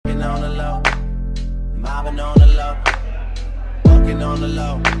Smoking on the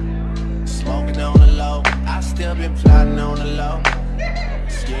low, smoking on the low. I still been plotting on the low,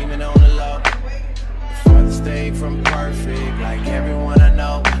 scheming on the low. The furthest thing from perfect, like everyone I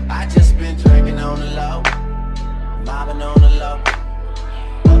know. I just been drinking on the low, mobbing on the low,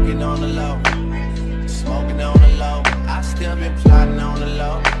 smoking on the low, smoking on the low. I still been plotting on the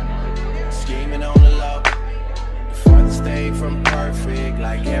low, scheming on the low. The furthest thing from perfect,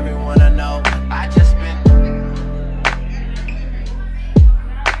 like everyone I know. I just been.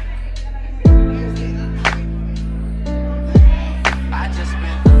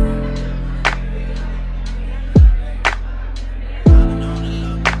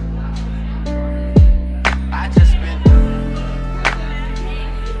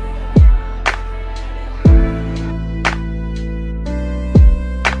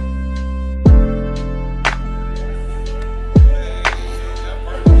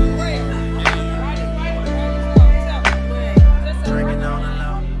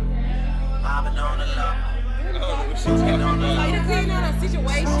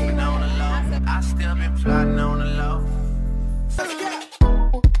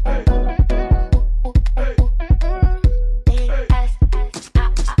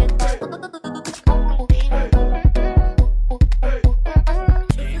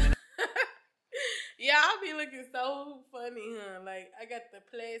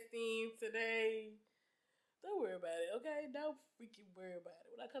 Today, don't worry about it, okay? Don't freaking worry about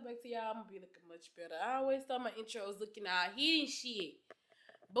it. When I come back to y'all, I'm gonna be looking much better. I always thought my intros looking all heat and shit.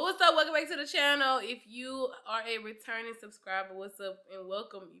 But what's up? Welcome back to the channel. If you are a returning subscriber, what's up? And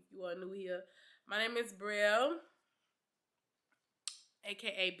welcome if you are new here. My name is Brielle,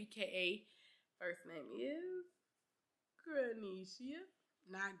 aka BKA. First name is Granisha,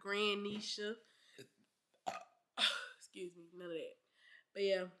 not Granisha. Excuse me, none of that. But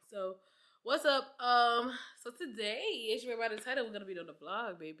yeah, so what's up? So today, as you read by the title, we're gonna be on the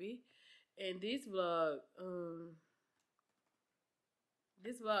vlog, baby. And this vlog,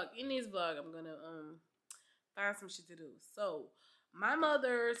 in this vlog, I'm gonna find some shit to do. So my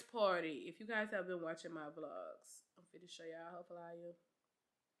mother's party. If you guys have been watching my vlogs, I'm finna show y'all how fly I am.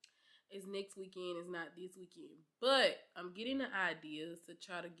 It's next weekend. It's not this weekend, but I'm getting the ideas to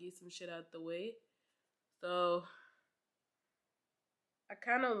try to get some shit out the way. So I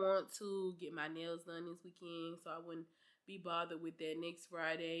kind of want to get my nails done this weekend so I wouldn't be bothered with that next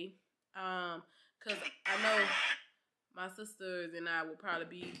Friday. Because I know my sisters and I will probably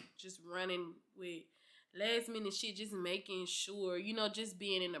be just running with last minute shit, just making sure, you know, just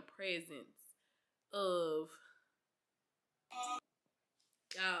being in the presence of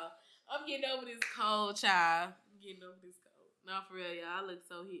y'all. I'm getting over this cold, child. I'm getting over this cold. Not for real, y'all. I look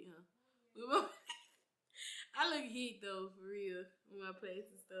so hit, huh? I look heat though, for real, with my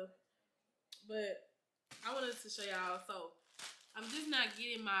plates and stuff. But I wanted to show y'all. So I'm just not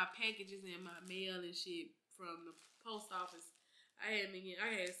getting my packages and my mail and shit from the post office. I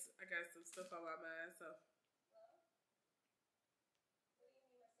got some stuff on my mind. So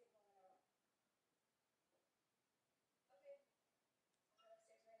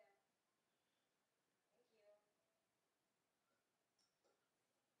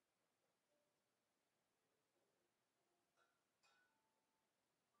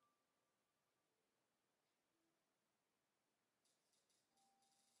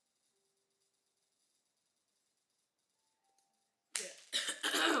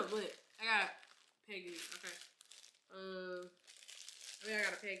yeah, but I got packages. Okay. I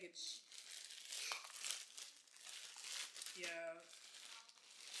got a package. Yeah.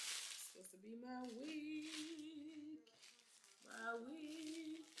 Supposed to be my wig. My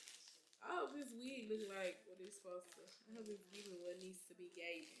wig. I hope this wig look like what it's supposed to. I hope it's giving what needs to be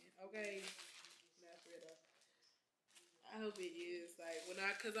given. Okay? Not for real though. I hope it is. Like,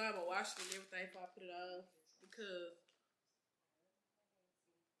 cause I'm gonna wash it and everything before I put it on. Because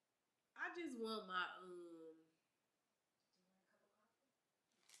I just want my,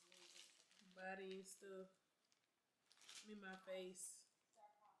 body and stuff. In my face.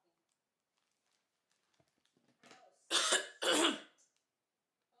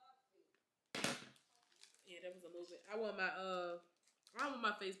 Yeah, that was a little bit. I want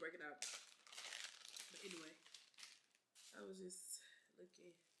my face breaking out. But anyway, I was just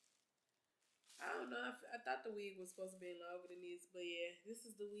looking. I don't know. I thought the wig was supposed to be longer than this, but yeah, this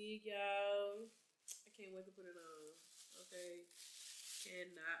is the wig, y'all. I can't wait to put it on. Okay,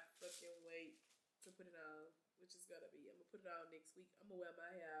 cannot fucking wait to put it on. Which is gonna be, I'm gonna put it on next week. I'm gonna wear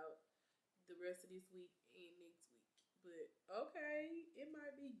my hair out the rest of this week and next week. But okay, it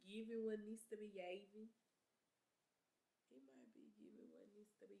might be giving what needs to be given. It might be giving what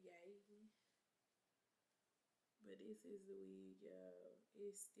needs to be given. but this is the week, y'all.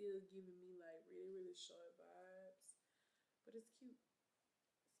 It's still giving me like really, really short vibes. But it's cute. It's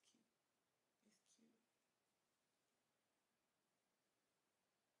cute. It's cute. Yeah.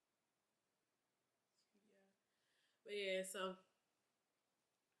 But yeah, so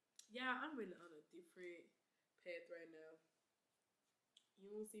yeah, I'm really on a different path right now.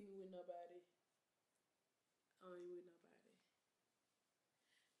 You won't see me with nobody. I ain't with nobody.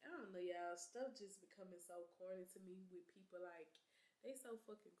 I don't know, y'all. Stuff just becoming so corny to me with people. Like, they so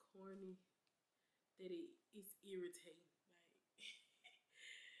fucking corny that it's irritating.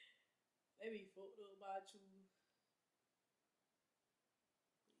 Like, they be fucked up about you.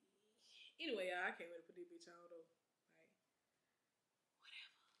 Anyway, y'all, I can't wait to put this bitch on though. Like,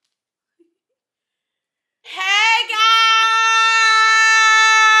 whatever. Hey guys!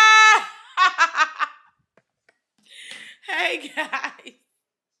 Hey guys!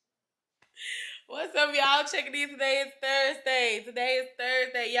 What's up, y'all? Checking these. Today is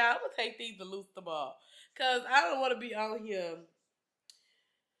Thursday. Y'all. I'm gonna take these to loose tomorrow. Cause I don't want to be on here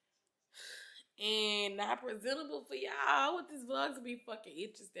and not presentable for y'all. I want this vlog to be fucking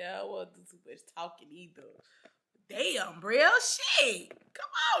interesting. I don't want to do too much talking either. Damn, bro. Shit.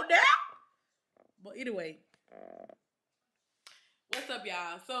 Come on now. But anyway. What's up,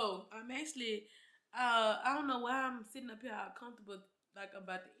 y'all? So, I'm actually, I don't know why I'm sitting up here comfortable, like I'm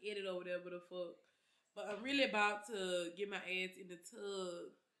about to edit or whatever the fuck. But I'm really about to get my ass in the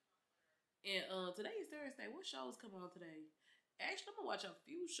tub. And today is Thursday. What shows come on today? Actually, I'm gonna watch a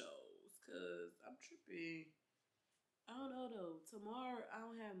few shows because I'm tripping. I don't know though. Tomorrow I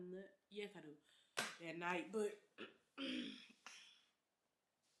don't have nothing. Yes, I do. At night, but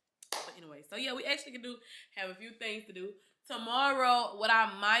anyway. So yeah, we actually can have a few things to do tomorrow. What I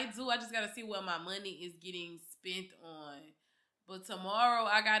might do, I just gotta see what my money is getting spent on. But tomorrow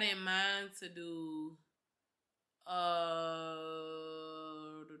I got in mind to do.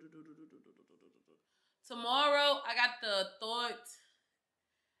 Tomorrow I got the thought.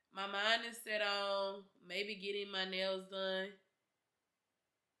 My mind is set on maybe getting my nails done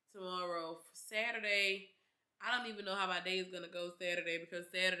tomorrow. For Saturday, I don't even know how my day is gonna go Saturday,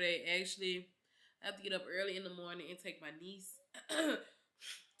 because Saturday actually I have to get up early in the morning and take my niece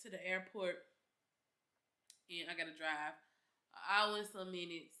to the airport, and I gotta drive an hour and some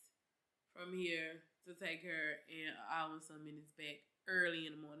minutes from here to take her, and an hour and some minutes back early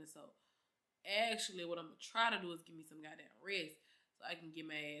in the morning. So actually what I'm gonna try to do is give me some goddamn rest so I can get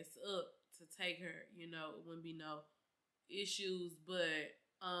my ass up to take her. You know, it wouldn't be no issues. But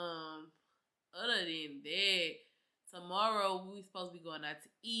other than that, tomorrow we supposed to be going out to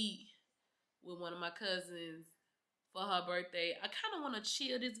eat with one of my cousins for her birthday. I kind of want to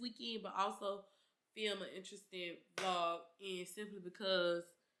chill this weekend, but also film an interesting vlog, and simply because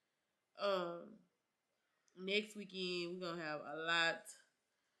next weekend we're gonna have a lot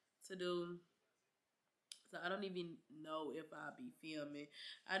to do. So I don't even know if I'll be filming.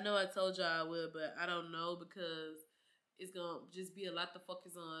 I know I told y'all I will, but I don't know, because it's gonna just be a lot to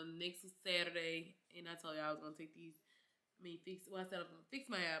focus on next Saturday. And I told y'all I was gonna take these. I said I was gonna fix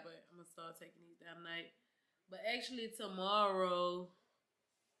my hair, but I'm gonna start taking these down tonight. But actually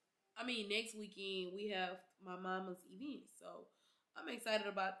next weekend we have my mama's event. So I'm excited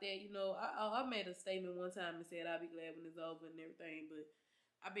about that. You know, I made a statement one time and said I'll be glad when it's over and everything, but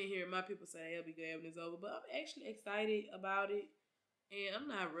I've been hearing my people say they'll be glad when it's over. But I'm actually excited about it, and I'm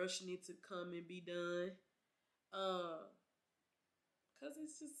not rushing it to come and be done. Cause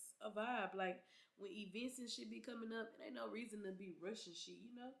it's just a vibe. Like, when events and shit be coming up, it ain't no reason to be rushing shit, you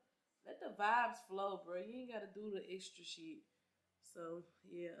know? Let the vibes flow, bro. You ain't gotta do the extra shit. So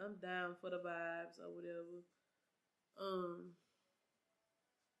yeah, I'm down for the vibes or whatever.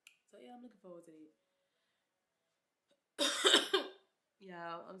 So yeah, I'm looking forward to that.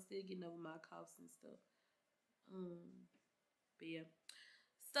 Y'all, I'm still getting over my coughs and stuff. But yeah.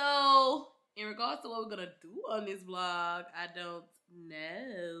 So, in regards to what we're gonna do on this vlog, I don't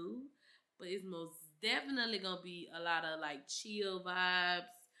know. But it's most definitely gonna be a lot of like chill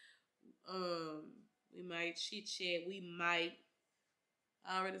vibes. We might chit chat.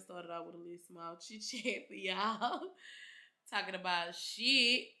 I already started out with a little small chit chat for y'all. Talking about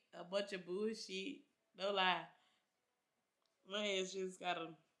shit. A bunch of bullshit. No lie. My ass just gotta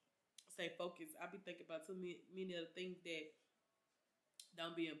stay focused. I be thinking about too many other things that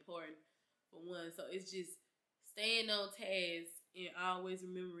don't be important for one. So it's just staying on task and always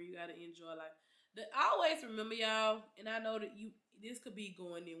remember you gotta enjoy life. Always remember, y'all, and I know that this could be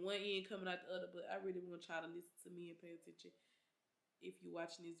going in one end coming out the other, but I really want y'all to listen to me and pay attention if you're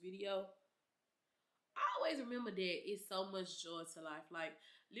watching this video. I always remember that it's so much joy to life. Like,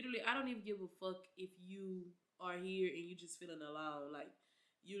 literally, I don't even give a fuck if you are here and you just feeling alone. Like,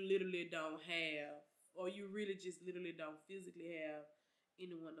 you literally don't have, or you really just literally don't physically have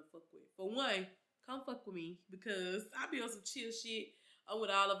anyone to fuck with. For one, come fuck with me, because I be on some chill shit. I'm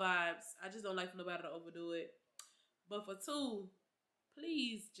with all the vibes. I just don't like for nobody to overdo it. But for two,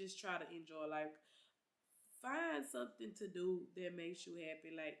 please just try to enjoy life. Find something to do that makes you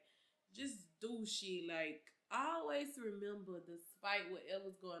happy. Like, just do shit. Like, always remember, despite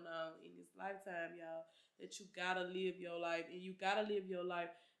whatever's going on in this lifetime, y'all, that you gotta live your life. And you gotta live your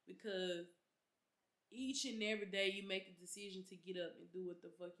life because each and every day you make a decision to get up and do what the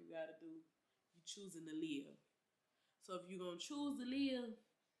fuck you gotta do. You choosing to live. So if you're gonna choose to live,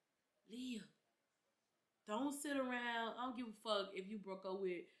 live. Don't sit around. I don't give a fuck if you broke up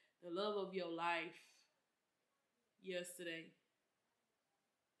with the love of your life yesterday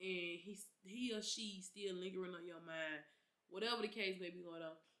and he or she still lingering on your mind. Whatever the case may be going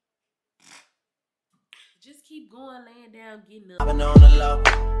on, just keep going, laying down, getting up. I've been on the low,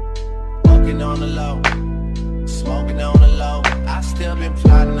 walking on the low, smoking on the low. I still been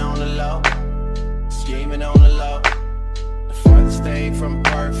plotting on the low, scheming on the low. The furthest thing from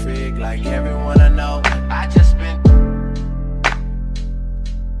perfect, like everyone I know. I just been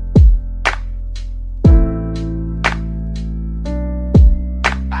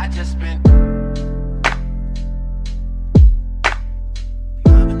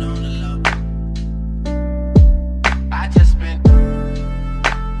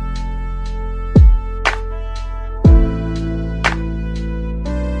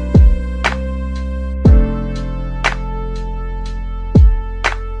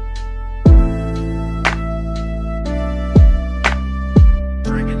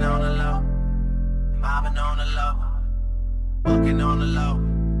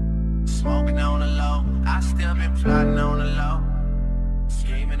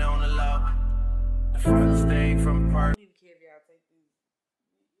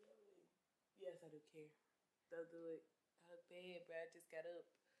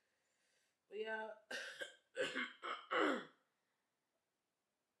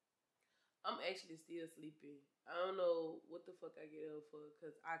I'm actually still sleeping. I don't know what the fuck I get up for,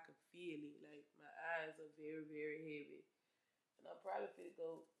 because I could feel it. Like, my eyes are very, very heavy. And I'm probably finna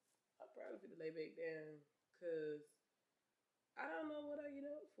lay back down, because I don't know what I get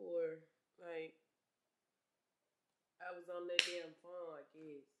up for. Like, I was on that damn phone, I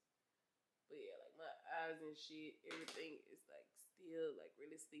guess. But yeah, like, my eyes and shit, everything is like still like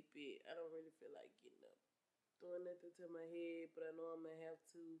really sleepy. I don't really feel like getting up, doing nothing to my head, but I know I'm gonna have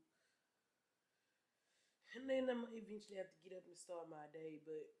to. And then I'm gonna eventually have to get up and start my day,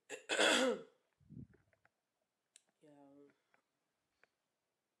 but yeah,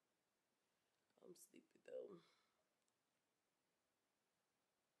 I'm sleepy though.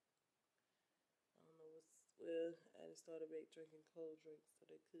 I don't know what's, well, I just started back drinking cold drinks, so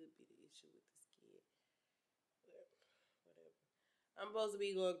that could be the issue with this kid. Whatever. I'm supposed to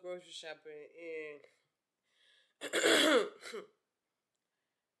be going grocery shopping, and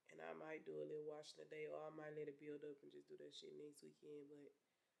and I might do a little washing today, or I might let it build up and just do that shit next weekend. But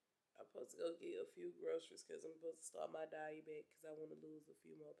I'm supposed to go get a few groceries because I'm supposed to start my diet back because I want to lose a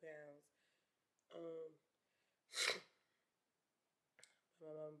few more pounds. My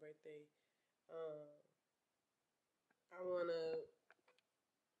mom's birthday. I want to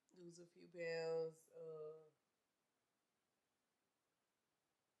lose a few pounds.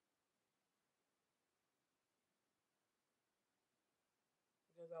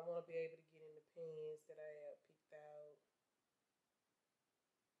 Because I want to be able to get in the pants that I have picked out.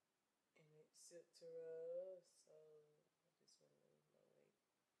 And it's Citra, so I just want to lose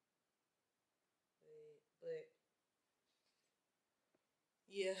my weight. But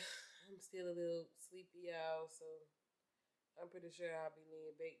yeah, I'm still a little sleepy, y'all, so I'm pretty sure I'll be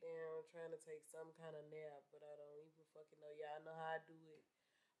laying back down trying to take some kind of nap, but I don't even fucking know. Y'all know how I do it.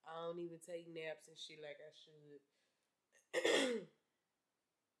 I don't even take naps and shit like I should.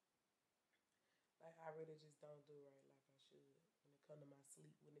 Like, I really just don't do right like I should when it come to my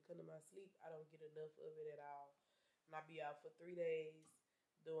sleep. When it come to my sleep, I don't get enough of it at all. And I be out for 3 days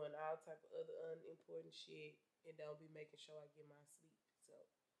doing all type of other unimportant shit and don't be making sure I get my sleep. So,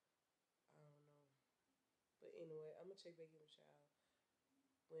 I don't know. But anyway, I'm going to check back in with y'all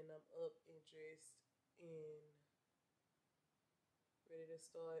when I'm up and dressed and ready to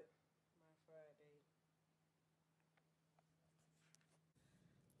start my Friday.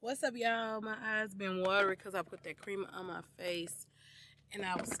 What's up, y'all? My eyes been watery because I put that cream on my face and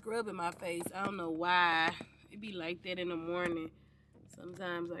I was scrubbing my face. I don't know why. It be like that in the morning.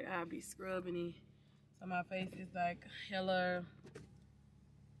 Sometimes, like, I'll be scrubbing it, so my face is like hella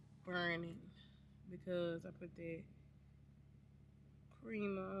burning. because I put that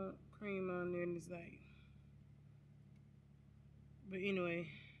cream on there and it's like, but anyway,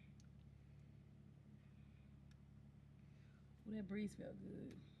 that breeze felt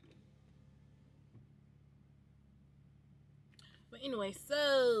good. But anyway,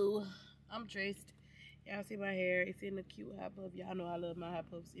 so I'm dressed. Y'all see my hair. It's in a cute high puff. Y'all know I love my high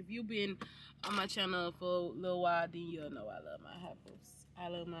puffs. If you've been on my channel for a little while, then you'll know I love my high puffs. I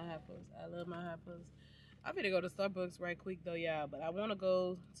love my high puffs. I love my high puffs. I'm gonna go to Starbucks right quick though, y'all. But I want to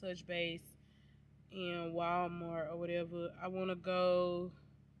go touch base in Walmart or whatever. I want to go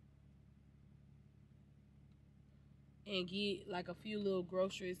and get like a few little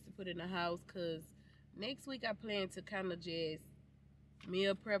groceries to put in the house, because next week I plan to kind of just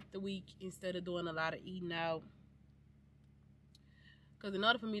meal prep the week instead of doing a lot of eating out, because in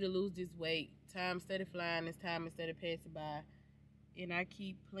order for me to lose this weight, time instead of flying, this time instead of passing by, and I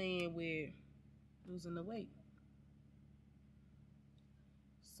keep playing with losing the weight.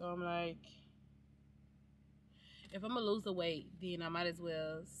 So I'm like, if I'm gonna lose the weight, then I might as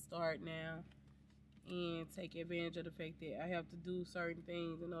well start now and take advantage of the fact that I have to do certain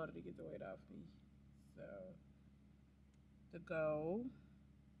things in order to get the weight off me. So the goal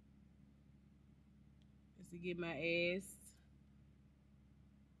is to get my ass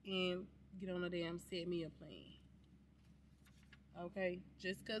and get on a damn set meal plan. Okay?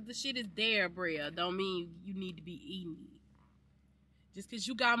 Just because the shit is there, bruh, don't mean you need to be eating it. Just because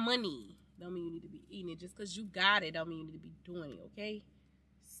you got money don't mean you need to be eating it. Just because you got it don't mean you need to be doing it, okay?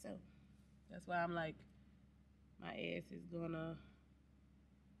 So that's why I'm like, my ass is gonna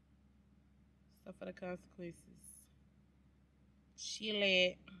suffer the consequences. Chill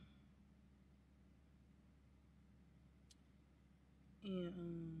it.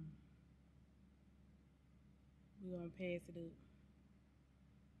 And we're gonna pass it up.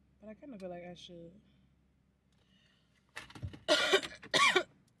 But I kind of feel like I should.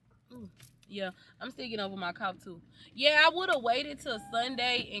 Ooh. Yeah, I'm still getting over my cough too. Yeah, I would have waited till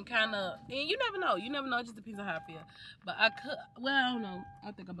Sunday and kind of, and you never know. You never know. It just depends on how I feel. But I could, well, I don't know.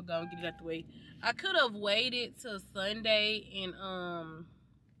 I think I'm gonna go and get it out the way. I could have waited till Sunday and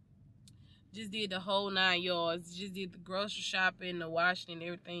just did the whole 9 yards. Just did the grocery shopping, the washing, and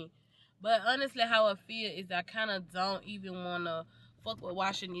everything. But honestly, how I feel is I kind of don't even want to fuck with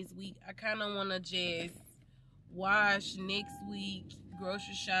washing this week. I kind of want to just wash next week,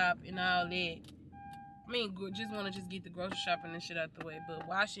 grocery shop, and all that. I mean, just want to just get the grocery shopping and shit out the way. But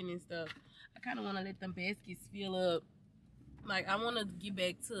washing and stuff, I kind of want to let them baskets fill up. Like, I want to get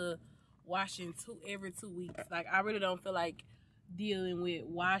back to washing every 2 weeks. Like, I really don't feel like dealing with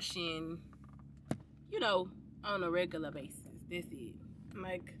washing, you know, on a regular basis. That's it.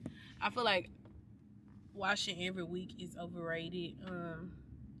 Like, I feel like washing every week is overrated.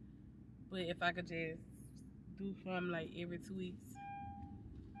 But if I could just do something like every 2 weeks,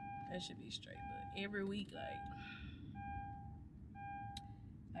 that should be straight. But every week, like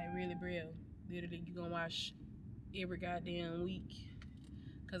really, bro, literally, you gonna wash every goddamn week.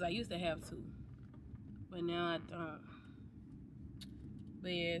 Cause I used to have to, but now I don't.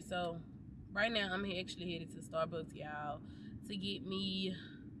 But yeah, so right now I'm actually headed to Starbucks, y'all, to get me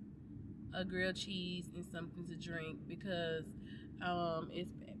a grilled cheese and something to drink, because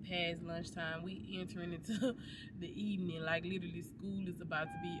it's past lunchtime. We entering into the evening. Like, literally, school is about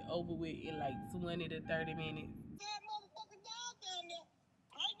to be over with in like 20 to 30 minutes. That motherfucking dog down there.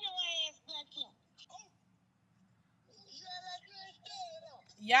 Bring your ass back here. Oh. You act like you ain't scared of.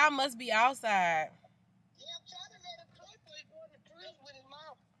 Y'all must be outside. Yeah, I'm trying to let him play, but he's going to drill with his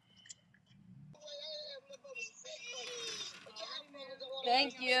mouth.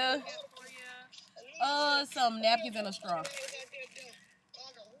 Thank you. Some napkins and a straw.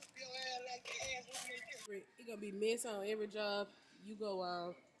 It's gonna be mess on every job you go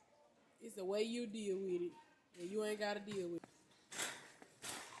on. It's the way you deal with it, and you ain't gotta deal with it.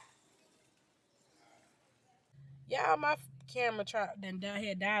 Y'all, my camera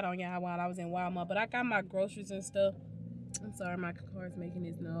had died on y'all while I was in Walmart, but I got my groceries and stuff. I'm sorry, my car's making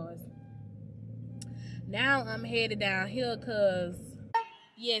this noise. Now I'm headed down here, cause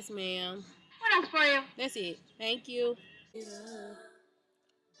yes, ma'am. What else for you? That's it. Thank you.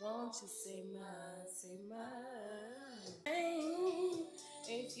 Won't you say my name?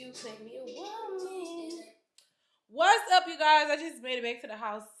 If you take me a woman. What's up, you guys? I just made it back to the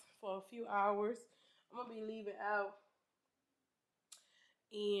house for a few hours. I'm gonna be leaving out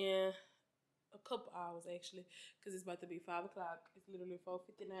in a couple hours, actually, because it's about to be 5 o'clock. It's literally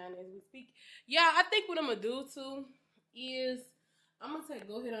 4:59 as we speak. Yeah, I think what I'm gonna do too is I'm gonna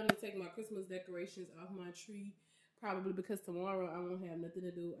go ahead on and take my Christmas decorations off my tree, Probably because tomorrow I won't have nothing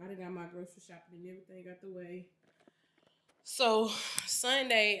to do. I done got my grocery shopping and everything out the way. So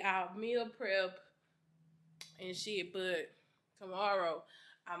Sunday I'll meal prep and shit, but tomorrow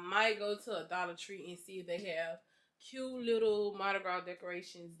I might go to a Dollar Tree and see if they have cute little Mardi Gras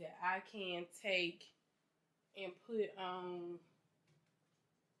decorations that I can take and put on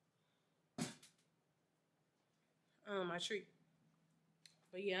my tree.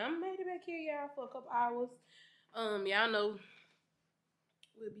 But yeah, I'm made it back here, y'all, for a couple hours. Y'all know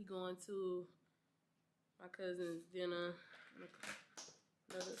we'll be going to my cousin's dinner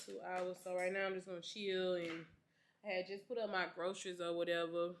in another 2 hours. So right now I'm just gonna chill, and I had just put up my groceries or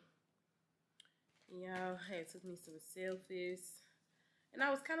whatever. And y'all had took me some selfies. And I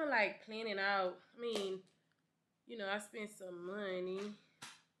was kind of like planning out. I mean, you know, I spent some money.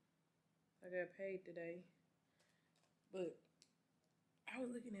 I got paid today. But I was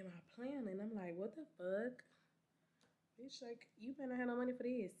looking at my plan and I'm like, what the fuck? Bitch, like, you better have no money for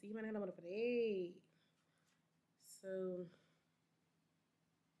this. You better have no money for that. So,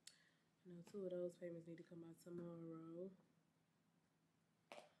 you know, 2 of those payments need to come out tomorrow.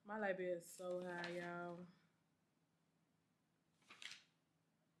 My light bill is so high, y'all.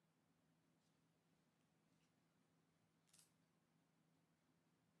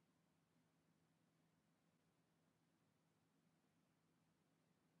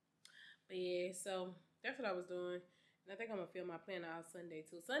 But yeah, so that's what I was doing. And I think I'm gonna film my plan out Sunday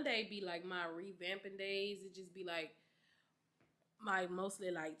too. Sunday be like my revamping days. It just be like my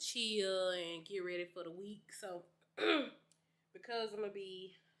mostly like chill and get ready for the week. So because I'm gonna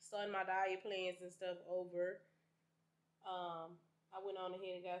be starting my diet plans and stuff over, I went on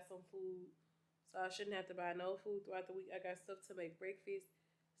ahead and got some food. So I shouldn't have to buy no food throughout the week. I got stuff to make breakfast,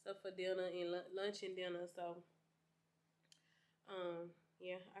 stuff for dinner and lunch and dinner. So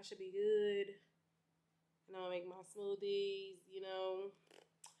yeah, I should be good. And I'll make my smoothies, you know.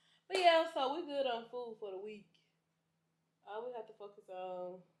 But yeah, so we're good on food for the week. All we have to focus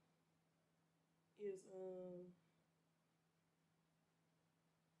on is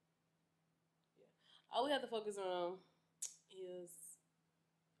all we have to focus on is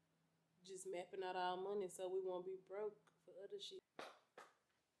just mapping out our money so we won't be broke for other shit.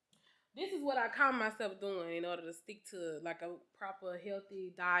 This is what I call myself doing in order to stick to like a proper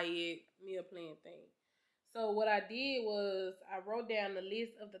healthy diet meal plan thing. So what I did was I wrote down the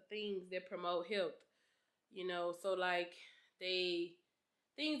list of the things that promote health. You know, so like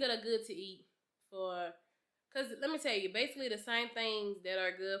things that are good to eat for, because let me tell you, basically the same things that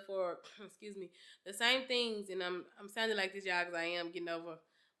are good for, excuse me, the same things, and I'm sounding like this, y'all, because I am getting over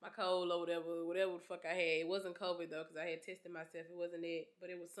my cold or whatever the fuck I had. It wasn't COVID though, because I had tested myself. It wasn't it, but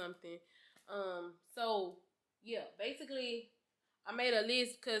it was something. So yeah, basically I made a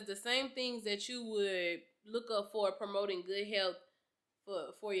list because the same things that you would look up for promoting good health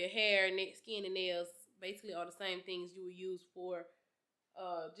for your hair, skin, and nails basically are the same things you would use for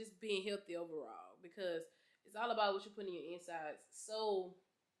just being healthy overall, because it's all about what you put in your insides. So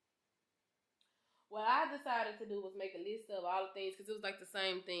what I decided to do was make a list of all the things, because it was like the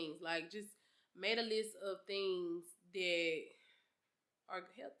same things, like just made a list of things that are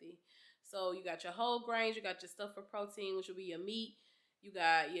healthy. So you got your whole grains, you got your stuff for protein, which will be your meat, you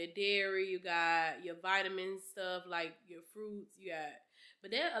got your dairy, you got your vitamin stuff like your fruits, you got, but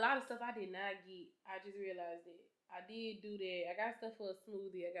there a lot of stuff I did not get. I just realized that I did do that. I got stuff for a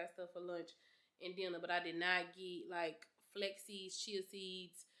smoothie, I got stuff for lunch and dinner, but I did not get like flax seeds, chia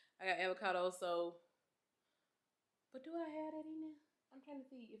seeds. I got avocado. So, but do I have that in there? I'm trying to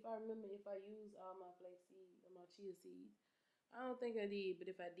see if I remember if I used all my flax seeds or my chia seeds. I don't think I did, but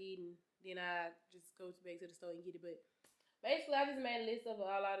if I didn't, then I just go back to the store and get it. But basically, I just made a list of a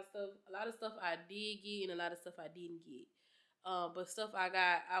lot of stuff I did get and a lot of stuff I didn't get. But stuff I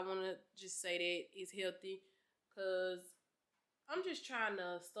got, I want to just say that it's healthy, because I'm just trying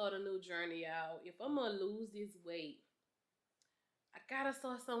to start a new journey out. If I'm going to lose this weight, I got to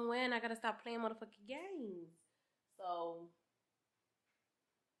start somewhere, and I got to stop playing motherfucking games. So,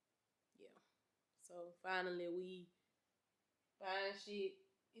 yeah. So, finally, we find shit.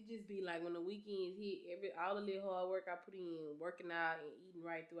 It just be like when the weekends hit, all the little hard work I put in, working out and eating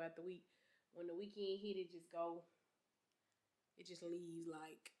right throughout the week, when the weekend hit, it just leaves,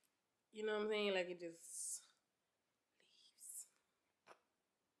 like, you know what I'm saying? Like, it just leaves.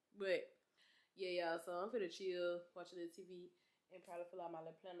 But yeah, y'all, so I'm finna chill, watch a little TV, and probably fill out my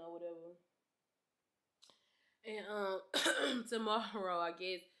little plan or whatever. And tomorrow, I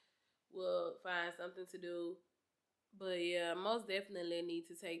guess, we'll find something to do. But yeah, most definitely need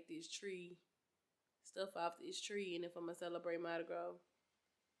to take this tree stuff off this tree, and if I'm gonna celebrate Mardi Gras,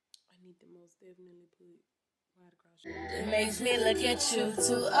 I need to most definitely put It makes me look at you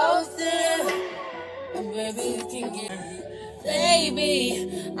too often. Baby, you can get.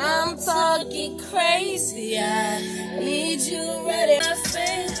 Baby, I'm talking crazy. I need you ready. My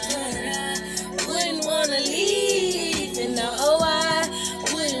face, but I wouldn't wanna leave. And no, I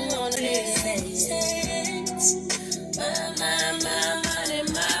wouldn't wanna leave. My mind, and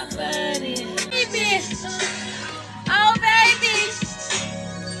my body. Baby, oh baby.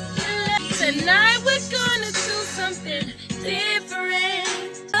 Tonight we're gonna do something different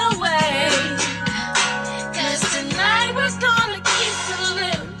away. Cause tonight we're gonna keep a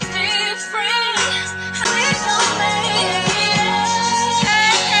little different.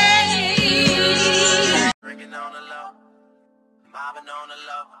 Drinking on the low, mobbing on the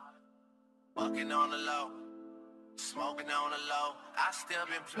low, bucking on the low, smoking on the low. I still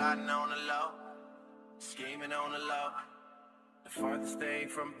been plotting on the low, scheming on the low. The farthest thing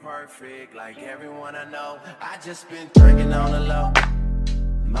from perfect, like everyone I know. I just been drinking on the low,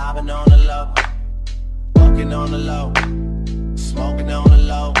 mobbing on the low, bucking on the low, smoking on the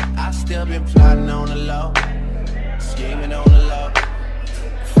low. I still been plotting on the low, scheming on the low.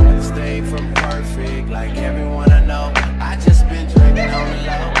 The farthest thing from perfect, like everyone I know. I just been drinking on the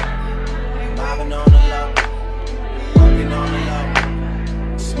low, mobbing on the low, bucking on the low,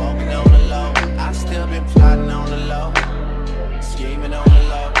 smoking on the low. I still been plotting on the low, scheming on the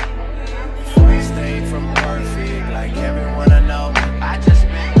low. First day from perfect, like everyone I know. I just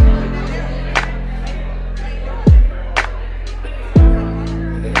been.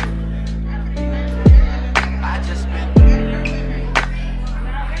 I just been.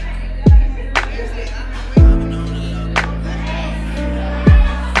 Loving on the low.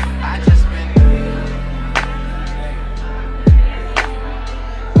 I just been.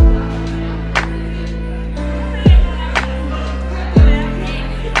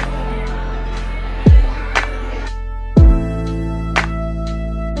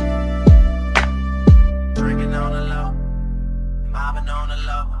 Drinking on the low, mobbing on the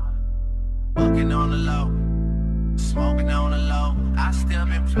low, bucking on the low, smoking on the low. I still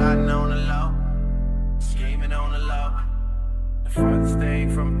been plotting on the low, scheming on the low. The farthest thing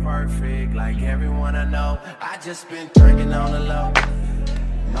from perfect, like everyone I know. I just been drinking on the low,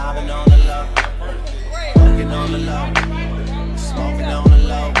 mobbing on the low, bucking on the low, smoking on the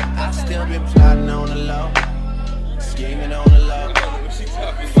low. I still been plotting on the low, scheming on the low.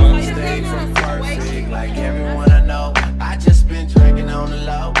 Farthest thing from perfect, like everyone I know. I just been drinking on the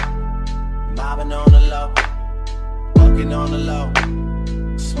low, mobbing on the low, bucking on the low,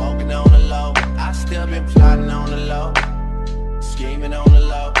 smoking on the low. I still been plotting on the low, scheming on the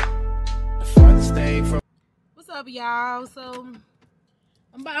low. The farthest thing from. What's up, y'all? So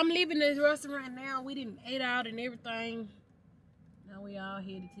I'm leaving this restaurant now. We didn't ate out and everything. Now we all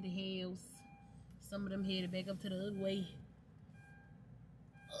headed to the hills. Some of them headed back up to the other way.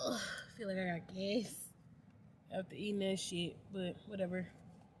 Ugh, I feel like I got gas after eating that shit, but whatever.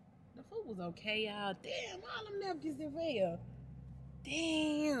 The food was okay, y'all. Damn, all them napkins that fell.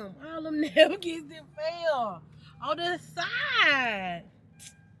 Damn, all them napkins that fell on the side.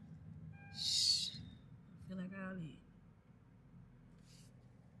 Shh, I feel like I'll eat.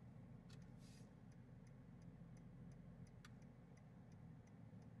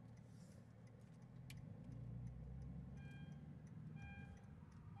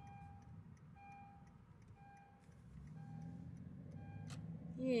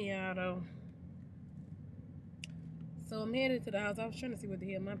 Yeah, y'all though. So I'm headed to the house. I was trying to see what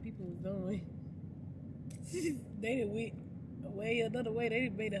the hell my people was doing. They done went away another way. They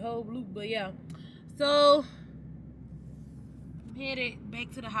done made the whole loop, but yeah. So I'm headed back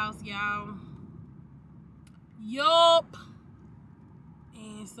to the house, y'all. Yup.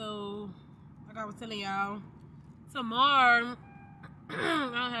 And so, like I was telling y'all, tomorrow I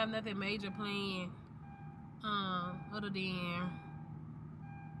don't have nothing major planned. Other than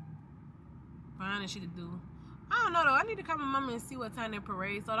finding shit to do. I don't know though. I need to call my mama and see what time that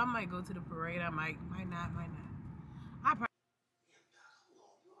parade. So I might go to the parade. I might not. I probably.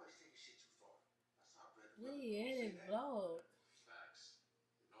 Yeah, that vlog.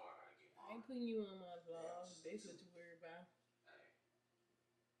 I ain't putting you on my vlog. That's what you worry about.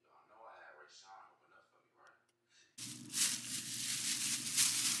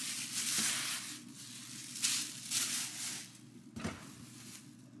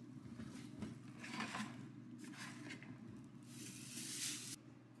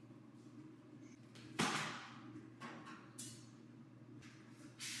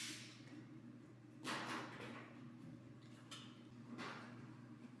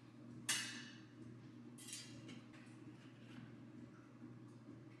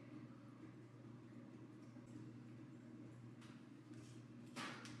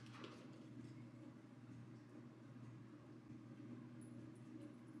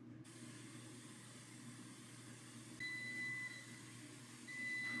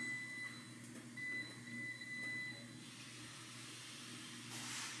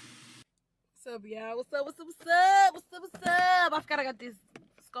 What's up, y'all? What's up? What's up? What's up? What's up? What's up? I forgot I got this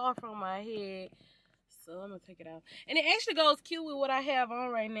scarf on my head, so I'm gonna take it out. And it actually goes cute with what I have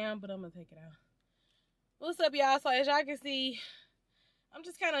on right now, but I'm gonna take it out. What's up, y'all? So as y'all can see, I'm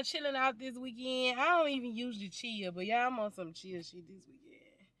just kind of chilling out this weekend. I don't even usually chill, but y'all, I'm on some chill shit this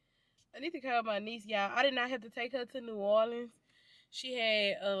weekend. I need to call my niece, y'all. I did not have to take her to New Orleans. She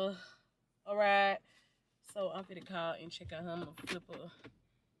had a ride, so I'm finna call and check out her. I'm gonna flip a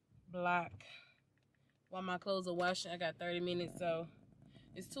block while my clothes are washing. I got 30 minutes, so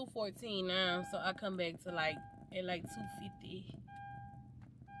it's 2:14 now, so I come back to at 2:50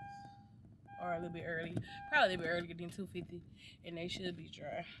 or a little bit early, probably a little bit earlier than 2:50, and they should be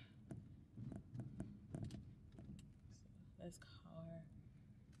dry. So let's call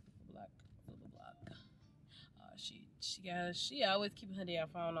her. Flip a block. She always keeping her damn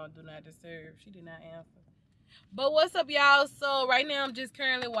phone on Do Not Disturb. She did not answer. But what's up, y'all? So right now I'm just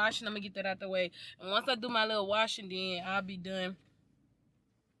currently washing. I'm gonna get that out the way, and once I do my little washing, then I'll be done.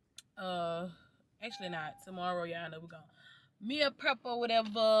 Actually not tomorrow, y'all know we're gonna meal prep or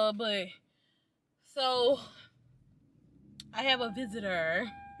whatever. But so I have a visitor.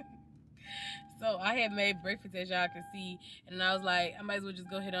 So I had made breakfast, as y'all can see, and I was like, I might as well just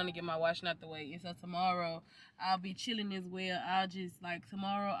go ahead on and get my washing out the way. And so tomorrow I'll be chilling as well. I'll just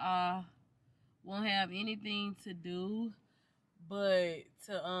tomorrow I won't have anything to do but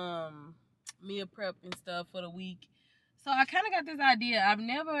to meal prep and stuff for the week. So I kind of got this idea. I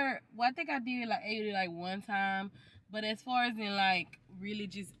think I did ate it one time, but as far as in really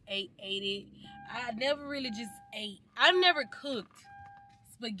just ate it, I never really just ate. I've never cooked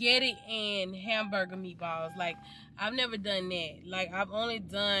spaghetti and hamburger meatballs. I've never done that. I've only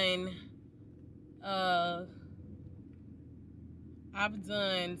done I've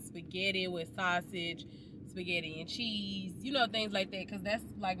done spaghetti with sausage, spaghetti and cheese, things like that, because that's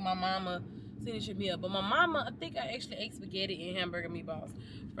my mama signature meal. But my mama, I think I actually ate spaghetti and hamburger meatballs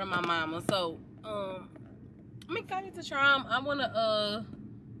from my mama. So I'm excited to try them. I want to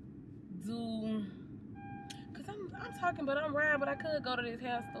do, because I'm talking, but I'm riding, but I could go to this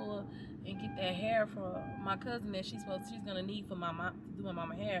hair store and get that hair for my cousin that she's gonna need for my mom to do my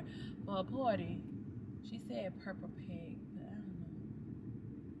mama hair for her party. She said purple pig, but I don't know.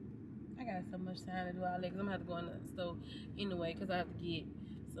 I got so much time to do all that, because I'm gonna have to go in the store anyway, because I have to get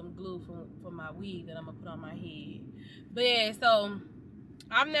some glue for my wig that I'm gonna put on my head. But yeah, so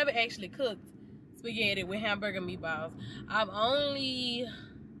I've never actually cooked spaghetti with hamburger meatballs. I've only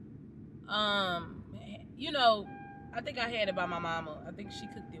I think I had it by my mama. I think she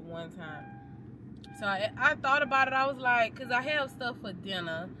cooked it one time. So I thought about it. I was like, because I have stuff for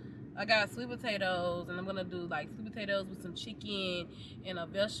dinner. I got sweet potatoes, and I'm going to do sweet potatoes with some chicken and a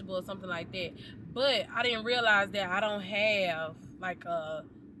vegetable or something like that. But I didn't realize that I don't have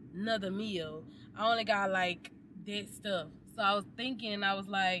another meal. I only got that stuff. So I was thinking, and I was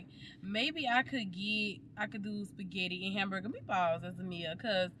like, maybe I could do spaghetti and hamburger meatballs as a meal,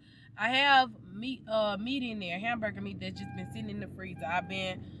 because I have meat in there, hamburger meat that's just been sitting in the freezer. I've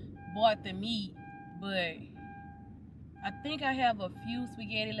bought the meat, but I think I have a few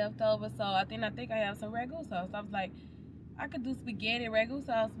spaghetti left over, so I think I have some ragu sauce. I was like, I could do spaghetti ragu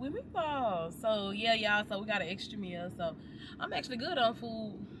sauce with meatballs. So yeah, y'all, so we got an extra meal. So I'm actually good on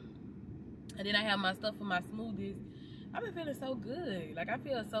food. And then I have my stuff for my smoothies. I've been feeling so good. I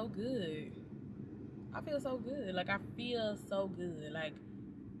feel so good. I feel so good. I feel so good.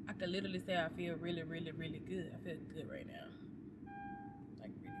 I could literally say I feel really, really, really good. I feel good right now.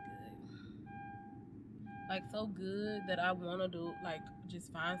 Really good. So good that I want to do,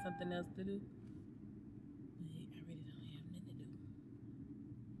 just find something else to do. But I really don't have nothing to do.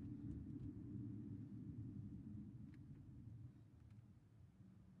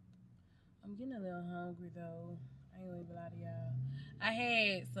 I'm getting a little hungry, though. I ain't gonna lie to y'all.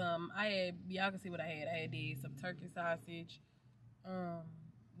 Y'all can see what I had. I did some turkey sausage,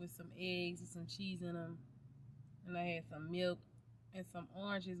 with some eggs and some cheese in them, and I had some milk and some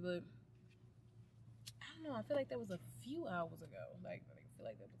oranges. But I don't know, I feel like that was a few hours ago.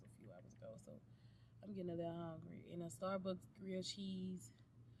 So I'm getting a little hungry. And a Starbucks grilled cheese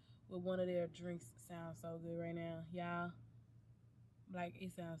with one of their drinks sounds so good right now, y'all.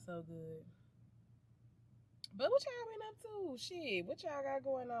 It sounds so good. But what y'all been up to? Shit, what y'all got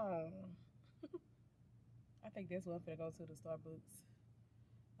going on? I think that's what I'm finna go to, the Starbucks.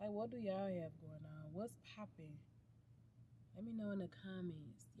 What do y'all have going on? What's popping? Let me know in the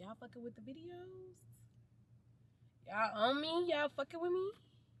comments. Y'all fucking with the videos? Y'all on me? Y'all fucking with me?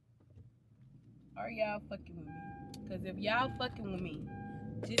 Are y'all fucking with me? Because if y'all fucking with me,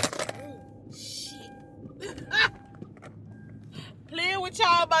 just... Oh, shit. Playing with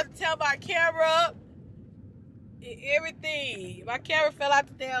y'all about to tear my camera up and everything. My camera fell out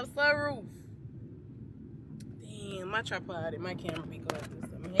the damn sunroof. Damn, my tripod and my camera be going through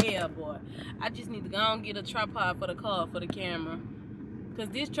some hell, boy. I just need to go and get a tripod for the car, for the camera. Cause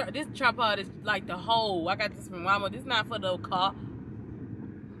this tripod is like the whole. I got this from Walmart. This not for the car.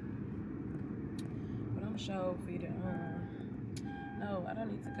 But I'm sure for it. No, I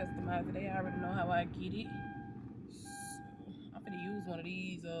don't need to customize it. They already know how I get it. So, I'm gonna use one of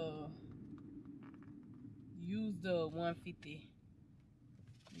these. Use the 150.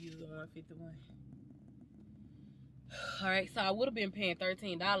 Use the 151. Alright, so I would have been paying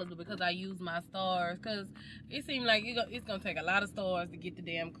 $13, but because I used my stars, because it seemed like it's going to take a lot of stars to get the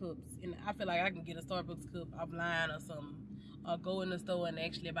damn cups. And I feel like I can get a Starbucks cup offline or something. Or go in the store and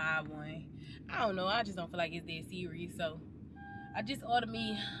actually buy one. I don't know. I just don't feel like it's that serious. So, I just ordered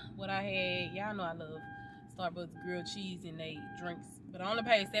me what I had. Y'all know I love Starbucks grilled cheese and they drinks. But I only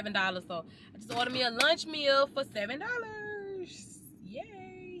paid $7, so I just ordered me a lunch meal for $7.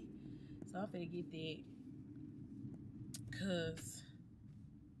 Yay! So I'm finna get that. Cause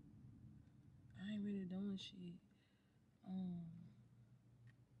I ain't really doing shit.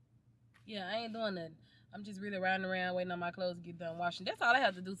 Yeah, I ain't doing nothing. I'm just really riding around waiting on my clothes to get done washing. That's all I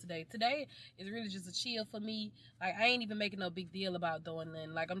have to do today. Today is really just a chill for me. Like, I ain't even making no big deal about doing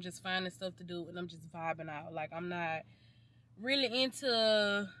nothing. Like, I'm just finding stuff to do and I'm just vibing out. Like, I'm not really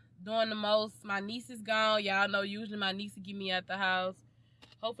into doing the most. My niece is gone. Y'all know usually my niece will get me out the house.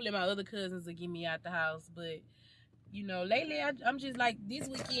 Hopefully my other cousins will get me out the house. But, you know, lately I'm just like, this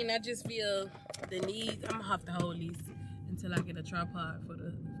weekend I just feel the need. I'm gonna have to hold these until I get a tripod for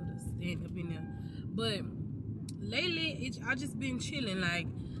the stand up in there. But lately I just been chilling. Like,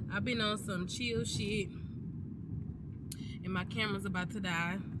 I've been on some chill shit and my camera's about to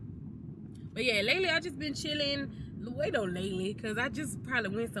die. But yeah, lately I just been chilling. Wait on lately, because I just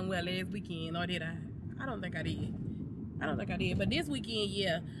probably went somewhere last weekend, or did I? I don't think I did. But this weekend,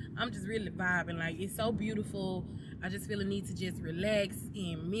 yeah, I'm just really vibing. Like, it's so beautiful. I just feel a need to just relax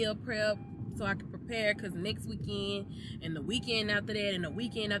and meal prep so I can prepare, because next weekend and the weekend after that and the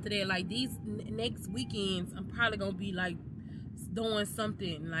weekend after that, like these next weekends, I'm probably gonna be like doing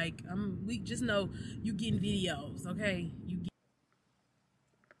something. Like, we just know you getting videos, okay?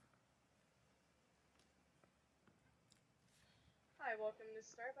 Hi, welcome to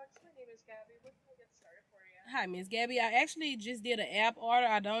Starbucks. My name is Gabby. What can I get started for you? Hi, Miss Gabby. I actually just did an app order.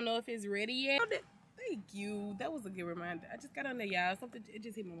 I don't know if it's ready yet. Thank you. That was a good reminder. I just got on there, y'all. Something, it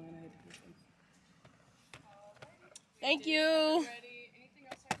just hit my mind. I had to do something. Thank you. Ready? Anything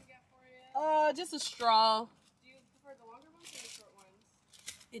else I can get for you? Just a straw. Do you prefer the longer ones or the short ones?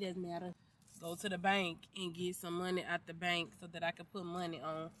 It doesn't matter. Go to the bank and get some money out the bank so that I can put money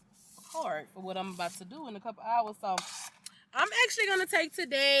on a card for what I'm about to do in a couple hours. So I'm actually gonna take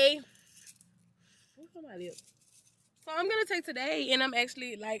today. What's on my lip? So I'm gonna take today, and I'm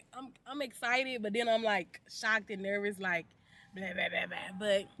actually like I'm excited, but then I'm like shocked and nervous, like blah blah blah blah.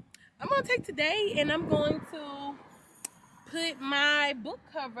 But I'm gonna take today, and I'm going to put my book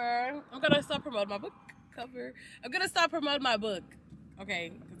cover. I'm gonna start promoting my book cover. I'm gonna start promoting my book,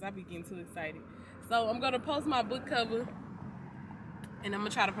 okay? Because I be getting too excited. So I'm gonna post my book cover, and I'm gonna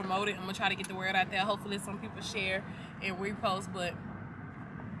try to promote it. I'm gonna try to get the word out there. Hopefully, some people share and repost, but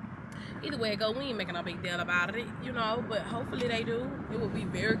either way it go, we ain't making no big deal about it, you know, but hopefully they do. It would be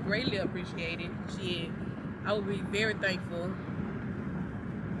very greatly appreciated. Shit, I would be very thankful.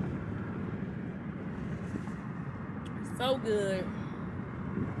 So good.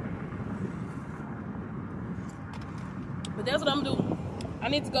 But that's what I'm doing. I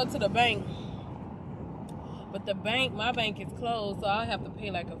need to go to the bank, but the bank, my bank is closed, so I'll have to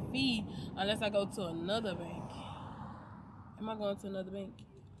pay like a fee unless I go to another bank. Am I going to another bank?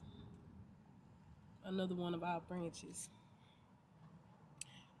 Another one of our branches.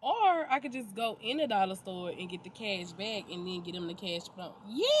 Or I could just go in the dollar store and get the cash back and then get them the cash put on.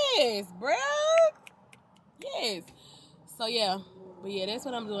 Yes, bro. Yes. So yeah. But yeah, that's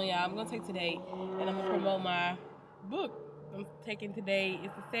what I'm doing, y'all. I'm gonna take today and I'm gonna promote my book. I'm taking today.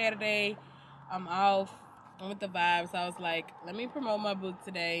 It's a Saturday. I'm off. I'm with the vibes. So I was like, let me promote my book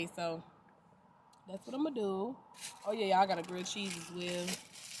today. So that's what I'm gonna do. Oh yeah, y'all got a grilled cheese as well.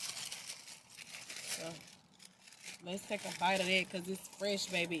 So let's take a bite of that because it's fresh,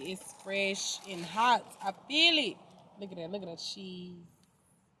 baby. It's fresh and hot. I feel it. Look at that. Look at that cheese.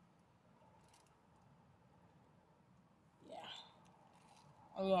 Yeah.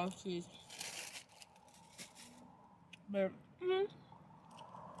 I love cheese. But,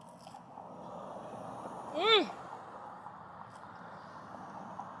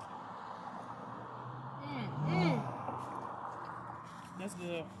 That's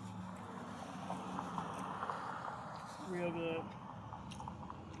good. Real good.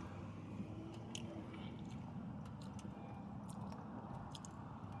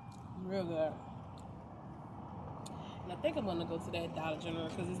 Real good. And I think I'm gonna go to that Dollar General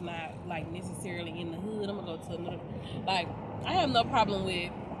because it's not like necessarily in the hood. I'm gonna go to another. Like, I have no problem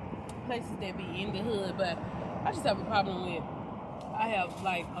with places that be in the hood, but I just have a problem with. I have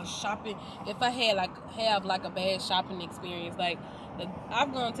like a shopping. If I had have a bad shopping experience, like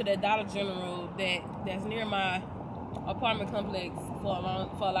I've gone to that Dollar General that's near my apartment complex for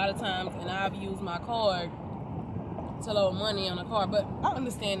a lot of times, and I've used my card to load money on the card. But I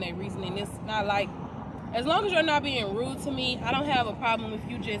understand that reasoning. It's not like, as long as you're not being rude to me, I don't have a problem if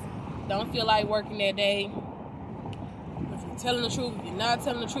you just don't feel like working that day. If you're telling the truth, if you're not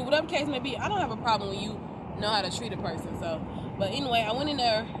telling the truth, whatever the case may be, I don't have a problem when you know how to treat a person. So, but anyway, I went in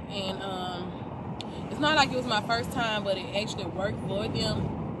there, and it's not like it was my first time, but it actually worked for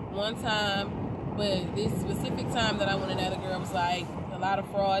them one time. But this specific time that I went in there, the girl was like, a lot of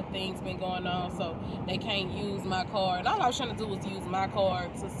fraud things been going on, so they can't use my card. And all I was trying to do was use my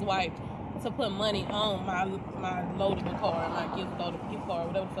card to swipe, to put money on my loadable card, my gift card,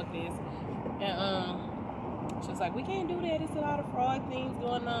 whatever the fuck it is. And she was like, we can't do that. It's a lot of fraud things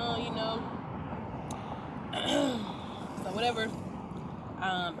going on, you know. So whatever.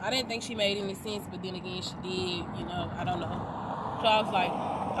 I didn't think she made any sense, but then again, she did. You know, I don't know. So I was like,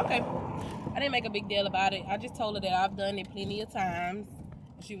 okay. I didn't make a big deal about it. I just told her that I've done it plenty of times.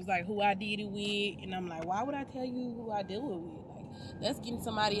 She was like, who I did it with, and I'm like, why would I tell you who I did it with? Like, that's getting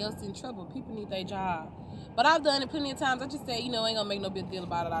somebody else in trouble. People need their job. But I've done it plenty of times. I just said, you know, I ain't gonna make no big deal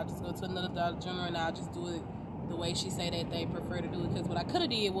about it. I'll just go to another Dollar General and I'll just do it the way she say that they prefer to do it. Because what I could have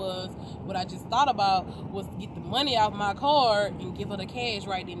did was, what I just thought about was to get the money off my card and give her the cash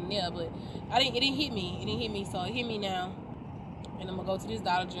right then and there. But it didn't hit me. It didn't hit me, so it hit me now. And I'm gonna go to this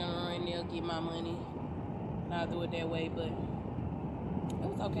Dollar General and they'll get my money. And I'll do it that way, but it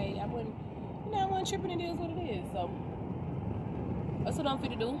was okay. I wasn't tripping. It is what it is. So that's what I'm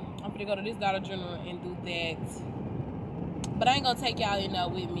finna do. I'm finna go to this Dollar General and do that. But I ain't gonna take y'all in there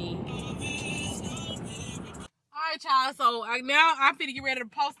with me. Alright, y'all. So now I'm finna get ready to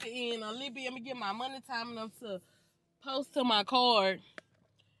post it in a little bit. I'm gonna get my money time enough to post to my card.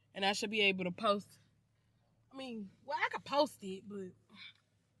 And I should be able to post. I mean, well, I could post it, but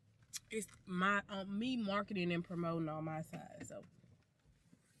it's my me marketing and promoting on my side. So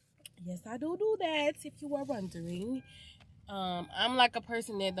yes, I do that, if you were wondering. I'm like a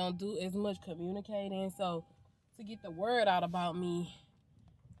person that don't do as much communicating, so to get the word out about me,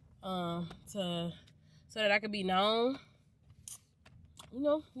 so that I could be known, you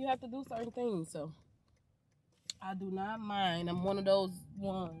know, you have to do certain things. So I do not mind. I'm one of those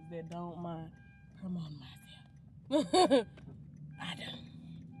ones that don't mind promoting myself. I don't.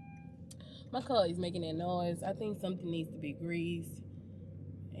 My car is making that noise. I think something needs to be greased.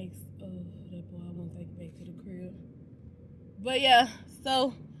 That boy, I want to take it back to the crib. But yeah,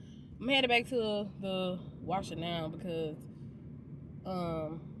 so I'm headed back to the washer now because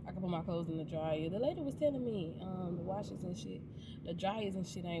I can put my clothes in the dryer. The lady was telling me the washers and shit, the dryers and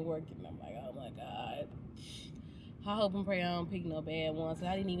shit ain't working. I'm like, oh my god. I hope and pray I don't pick no bad ones. So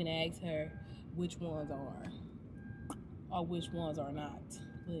I didn't even ask her which ones are or which ones are not.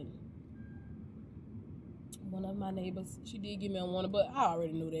 But one of my neighbors, she did give me a warning, but I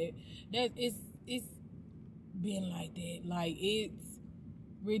already knew that it's been like that. Like, it's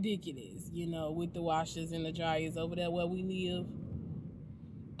ridiculous, you know, with the washers and the dryers over there where we live.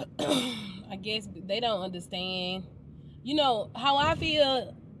 I guess they don't understand, you know, how I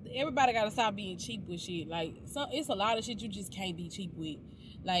feel. Everybody gotta stop being cheap with shit. Like, it's a lot of shit you just can't be cheap with.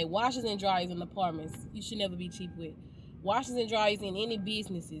 Like, washers and dryers in apartments, you should never be cheap with. Washers and dryers in any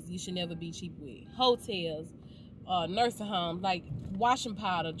businesses, you should never be cheap with. Hotels, nursing homes, like washing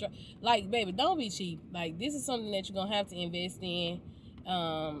powder. Like, baby, don't be cheap. Like, this is something that you're gonna have to invest in,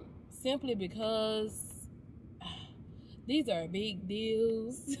 simply because these are big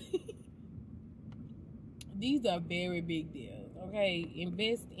deals. These are very big deals, okay?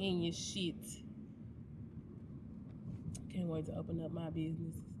 Invest in your shit. Can't wait to open up my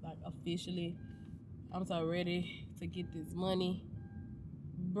business, like, officially. I'm so ready to get this money.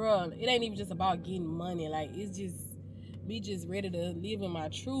 Bruh, it ain't even just about getting money. Like, it's just me just ready to live in my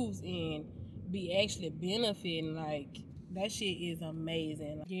truths and be actually benefiting. Like, that shit is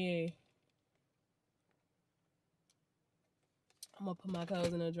amazing. Yeah. I'm gonna put my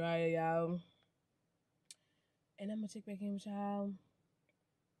clothes in the dryer, y'all. And I'm gonna check back in with y'all.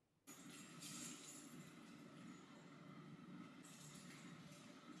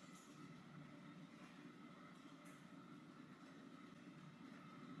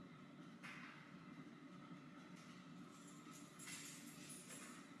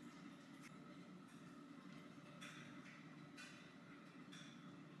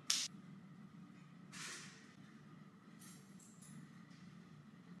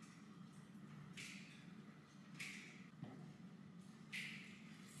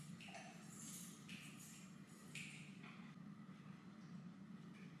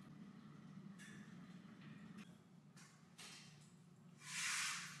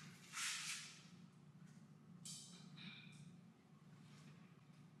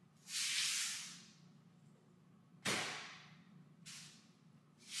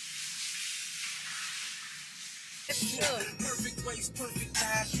 Perfect waist, perfect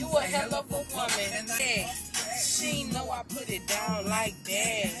thighs. You a hell of a woman. Yeah. She know I put it down like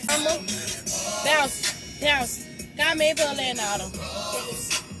that. Bounce, bounce. Got me pulling out of.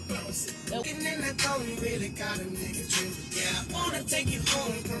 Looking in the phone really got a nigga tripping. Yeah, I wanna take you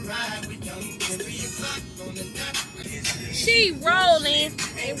home, come ride with young 3 o'clock on the dot. She rolling.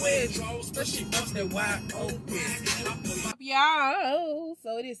 Ain't wear drawers, but she bust that wide open. Y'all,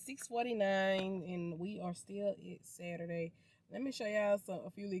 so it is 6:49 and we are still at Saturday. Let me show y'all a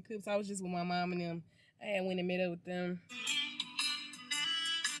few little clips. I was just with my mom and them. I had went and met up with them.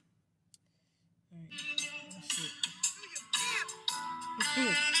 Alright. Oh,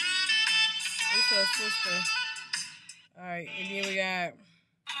 shit. It's her sister. Alright, and then we got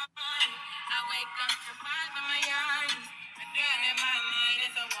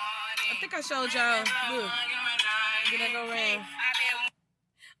I think I showed y'all. Look. Did I go around?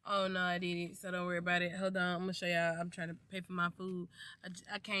 Oh no, I didn't. So don't worry about it. Hold on, I'm gonna show y'all. I'm trying to pay for my food.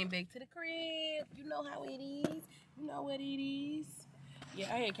 I came back to the crib. You know how it is. You know what it is.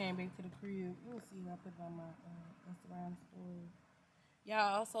 Yeah, I had came back to the crib. You will see. I put it on my Instagram story.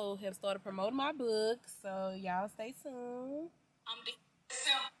 Y'all also have started promoting my book, so y'all stay tuned.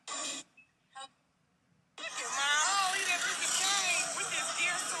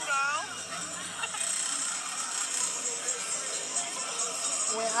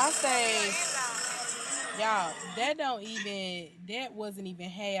 When I say, y'all, that wasn't even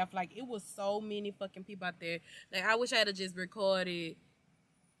half. Like, it was so many fucking people out there. Like, I wish I had just recorded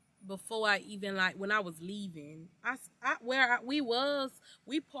before I even, like, when I was leaving.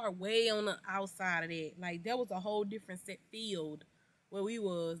 We parked way on the outside of that. Like, there was a whole different set field where we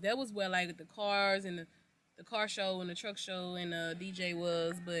was. That was where, like, the cars and the car show and the truck show and the DJ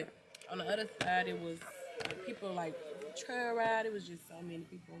was. But on the other side, it was like, people, like, trail ride. It was just so many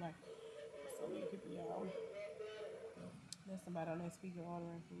people, like so many people, y'all. There's somebody on that speaker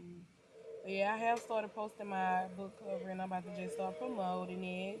ordering food. But yeah, I have started posting my book cover and I'm about to just start promoting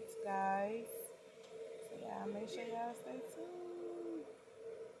it, guys. So yeah, make sure y'all stay tuned.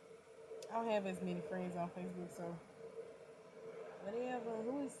 I don't have as many friends on Facebook, so whatever.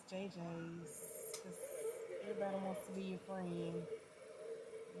 Who is JJ's? Because everybody wants to be your friend. You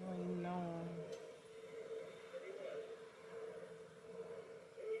don't even know them.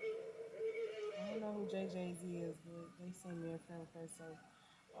 I don't know who JJ's is, but they sent me a friend request, so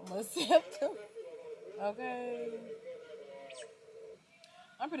I'm gonna accept them. Okay.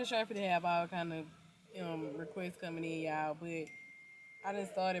 I'm pretty sure I could have all kind of requests coming in, y'all, but I done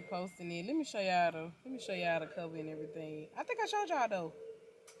started posting it. Let me show y'all the cover and everything. I think I showed y'all though.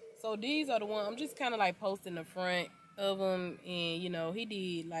 So these are the ones. I'm just kind of like posting the front of them, and you know he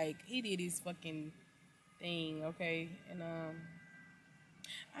did his fucking thing, okay, and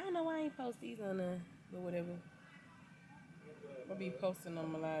I don't know why I ain't post these on but whatever. I'll be posting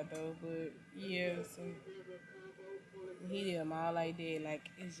them a lot though, but yeah, so he did them all like that. Like,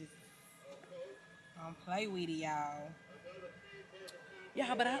 it's just, don't play with it, y'all.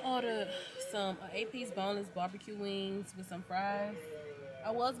 Yeah, but I ordered some 8-piece boneless barbecue wings with some fries.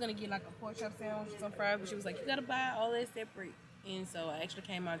 I was gonna get like a pork chop sandwich with some fries, but she was like, you gotta buy all that separate. And so I actually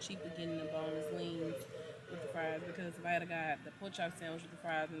came out cheaper getting the boneless wings with the fries, because if I had got the pork chop sandwich with the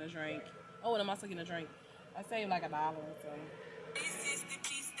fries and the drink, oh, and I'm also getting a drink, I saved like $1 or so.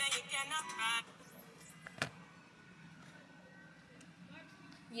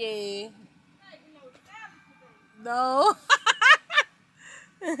 Yeah. No.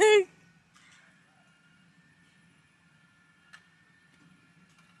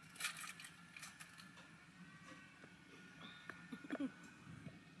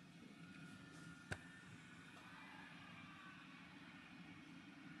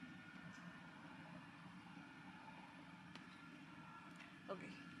 Okay.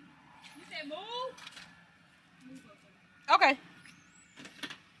 You said move? Okay.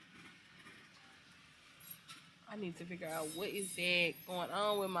 I need to figure out what is that going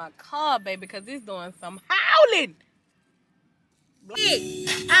on with my car, baby, because it's doing some howling.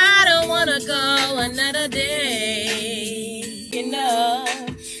 I don't wanna go another day, you know,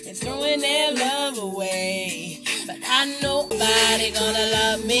 and throwing their love away. But I know nobody gonna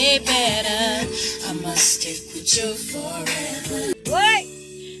love me better. I must stick with you forever. What?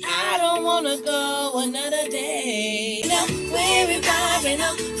 I don't wanna go another day. No, we're reviving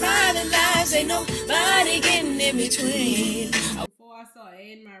our private lives. Ain't nobody getting in between. Before I start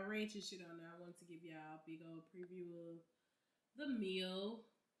adding my ranch and shit on there, I wanted to give y'all a big old preview of the meal.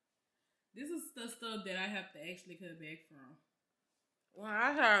 This is the stuff that I have to actually cut back from.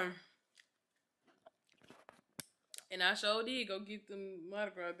 Well, and I sure did go get them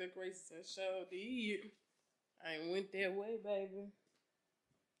Mardi Gras decorations. I sure did. I ain't went that way, baby.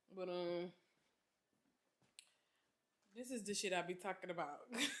 But this is the shit I be talking about.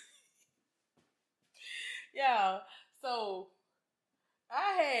 Yeah. So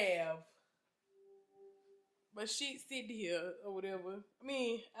I have my sheet sitting here or whatever. I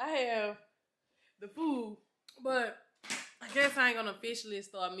mean, I have the food, but I guess I ain't gonna officially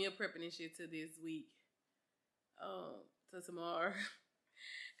start meal prepping and shit till this week. Till tomorrow.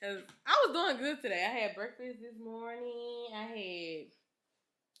 Cause I was doing good today. I had breakfast this morning.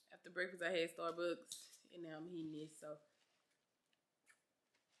 After breakfast I had Starbucks, and now I'm eating this. So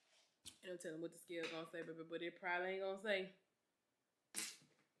I don't tell them what the scale's gonna say, but it probably ain't gonna say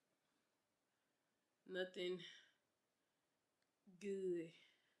nothing good.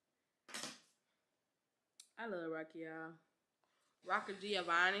 I love Rocky, y'all. Rocky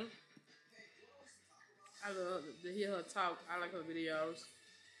Giovanni. I love to hear her talk. I like her videos.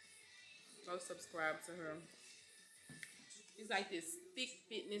 Go subscribe to her. She's like this thick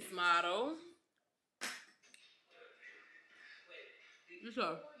fitness model. This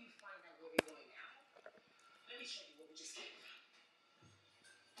her.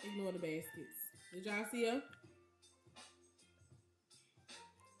 Ignore the baskets. Did y'all see her?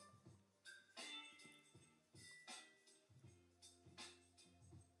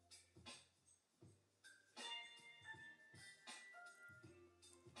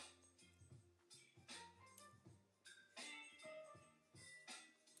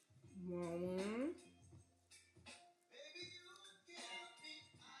 Mama.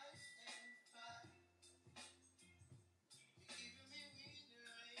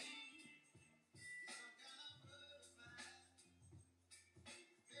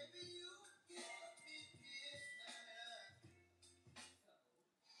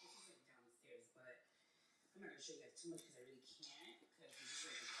 I'm not gonna show you guys too much because I really can't. Because this is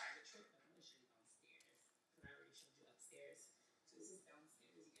like a private trip. But I'm gonna show you downstairs because I already showed you upstairs. So this is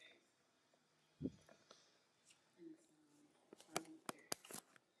downstairs, you guys. And it's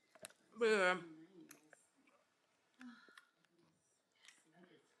Yeah.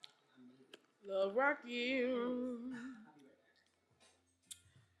 Love Rocky.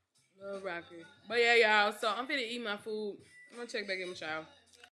 Love Rocky. But yeah, y'all. So I'm finna eat my food. I'm gonna check back in with y'all.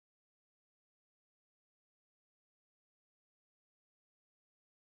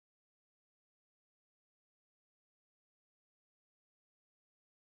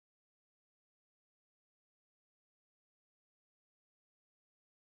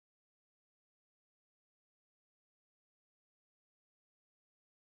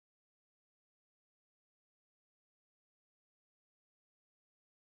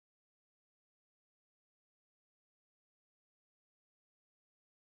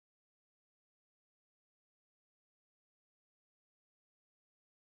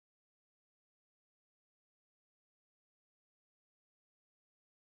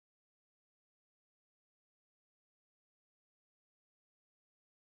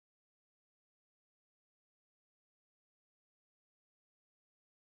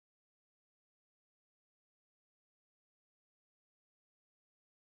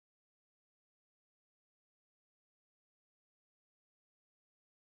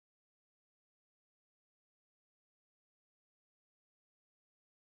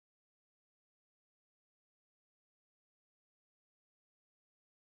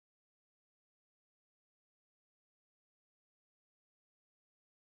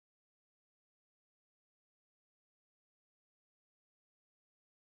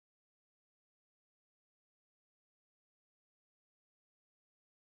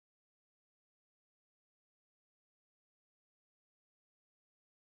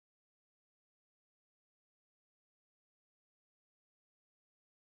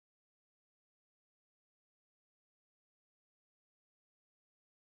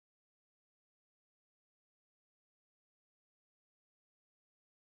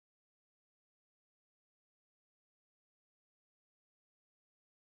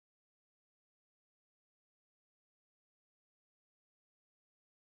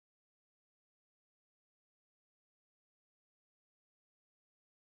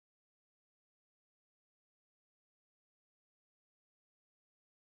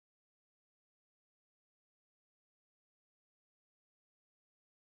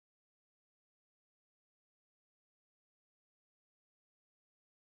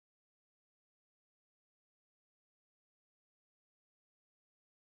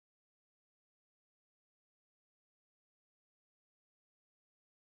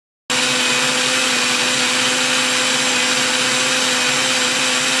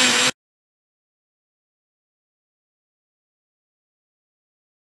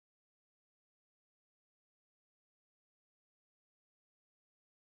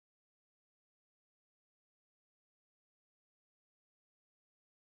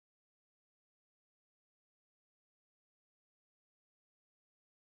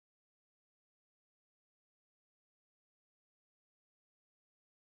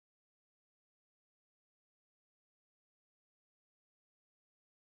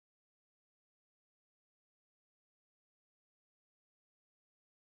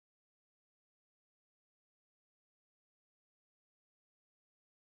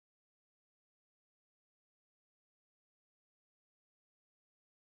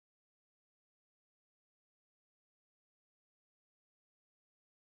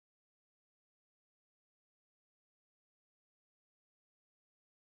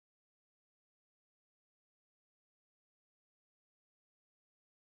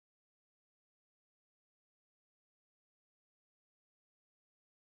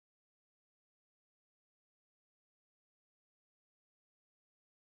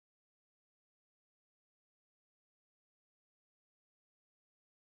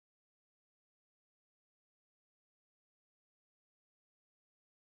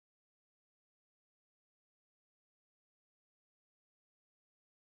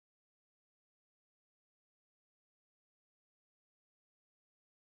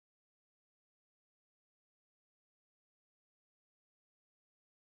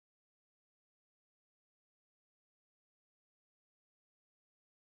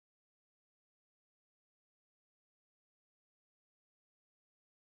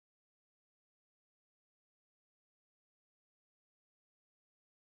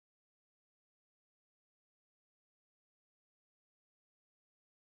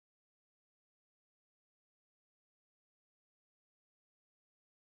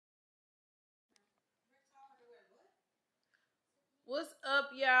 What's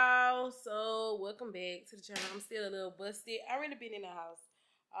up, y'all? So, welcome back to the channel. I'm still a little busted. I really been in the house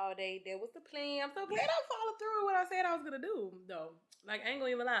all day. That was the plan. I'm so glad I followed through with what I said I was gonna do, though. Like, I ain't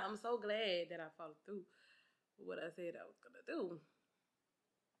gonna even lie. I'm so glad that I followed through with what I said I was gonna do.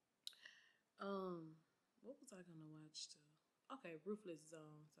 What was I gonna watch too? Okay, Ruthless is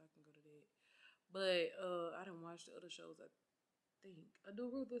on, so I can go to that. But I didn't watch the other shows. I think I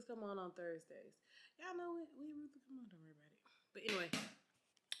do. Ruthless come on Thursdays. Y'all know it. We Ruthless come on. Don't worry about it. But anyway.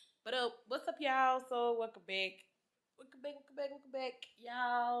 But what's up, y'all? So welcome back. Welcome back,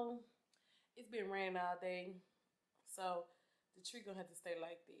 y'all. It's been raining all day, so the tree gonna have to stay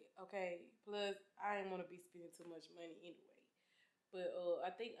like that, okay? Plus, I ain't wanna be spending too much money anyway. But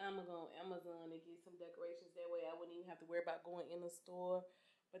I think I'm gonna go on Amazon and get some decorations. That way, I wouldn't even have to worry about going in the store.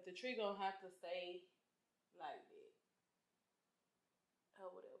 But the tree gonna have to stay like that.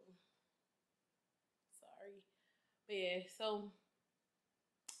 Oh, whatever. Sorry. But yeah, so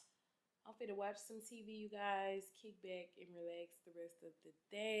I'm finna watch some TV, you guys. Kick back and relax the rest of the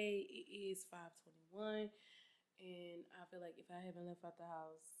day. It is 5:21, and I feel like if I haven't left out the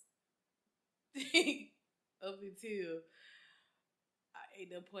house up until I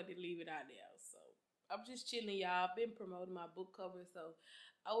ain't no point in leaving out now. So I'm just chilling, y'all. I've been promoting my book cover, so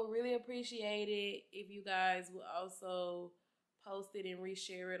I would really appreciate it if you guys would also post it and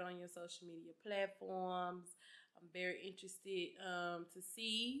reshare it on your social media platforms. I'm very interested to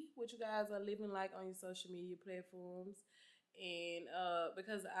see what you guys are living like on your social media platforms. And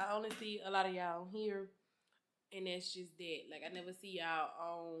because I only see a lot of y'all here, and that's just that. Like, I never see y'all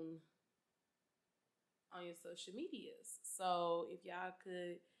on your social medias. So if y'all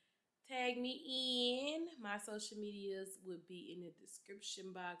could tag me in, my social medias would be in the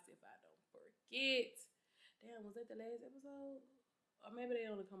description box if I don't forget. Damn, was that the last episode? Or maybe they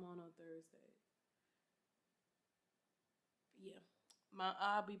only come on Thursday. Yeah,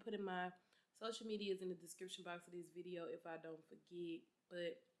 I'll be putting my social medias in the description box of this video if I don't forget.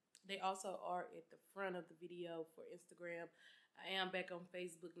 But they also are at the front of the video for Instagram. I am back on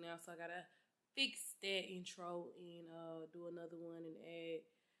Facebook now, so I gotta fix that intro and do another one and add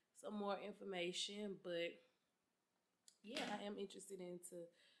some more information. But yeah, I am interested into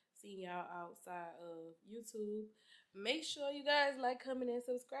seeing y'all outside of YouTube. Make sure you guys like, comment, and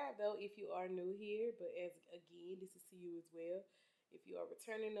subscribe though if you are new here. But as again, this is to you as well. If you are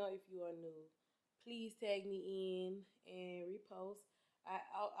returning or if you are new, please tag me in and repost.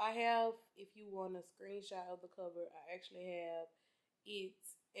 I have, if you want a screenshot of the cover, I actually have it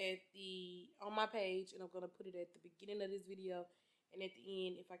on my page, and I'm gonna put it at the beginning of this video and at the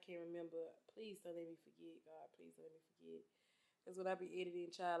end if I can't remember. Please don't let me forget, God. Please don't let me forget. Because when I be editing,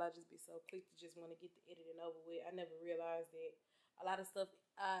 child, I just be so quick to just want to get the editing over with. I never realized that a lot of stuff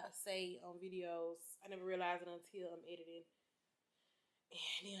I say on videos, I never realize it until I'm editing.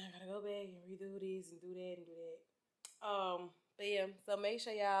 And then I gotta go back and redo this and do that and do that. But yeah, so make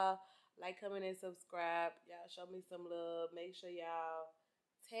sure y'all like, comment, and subscribe. Y'all show me some love. Make sure y'all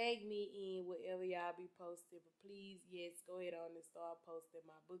tag me in whatever y'all be posting. But please, yes, go ahead on and start posting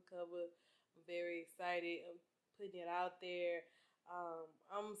my book cover. I'm very excited of putting it out there.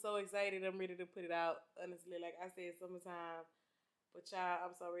 I'm so excited. I'm ready to put it out. Honestly, like I said, summertime. But y'all,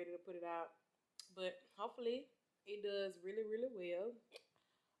 I'm so ready to put it out. But hopefully, it does really, really well.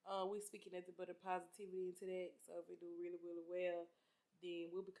 We're speaking nothing but a positivity into that. So if it do really, really well,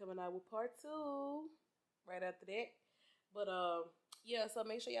 then we'll be coming out with part 2 right after that. But yeah, so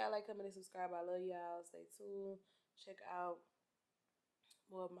make sure y'all like, comment, and subscribe. I love y'all. Stay tuned. Check out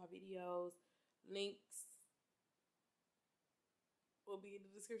more of my videos. Links will be in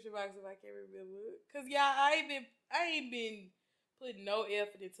the description box if I can't remember. Cause y'all, I ain't been putting no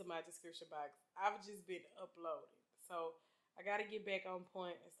effort into my description box. I've just been uploading. So I gotta get back on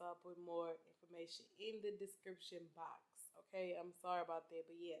point and start putting more information in the description box. Okay, I'm sorry about that,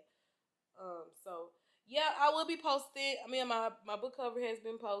 but yeah. So yeah, I will be posting. I mean, my book cover has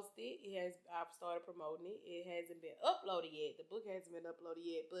been posted. I've started promoting it. It hasn't been uploaded yet. The book hasn't been uploaded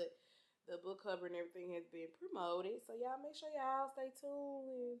yet, but the book cover and everything has been promoted. So y'all make sure y'all stay tuned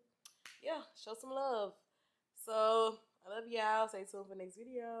and yeah, show some love. So I love y'all. Stay tuned for the next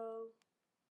video.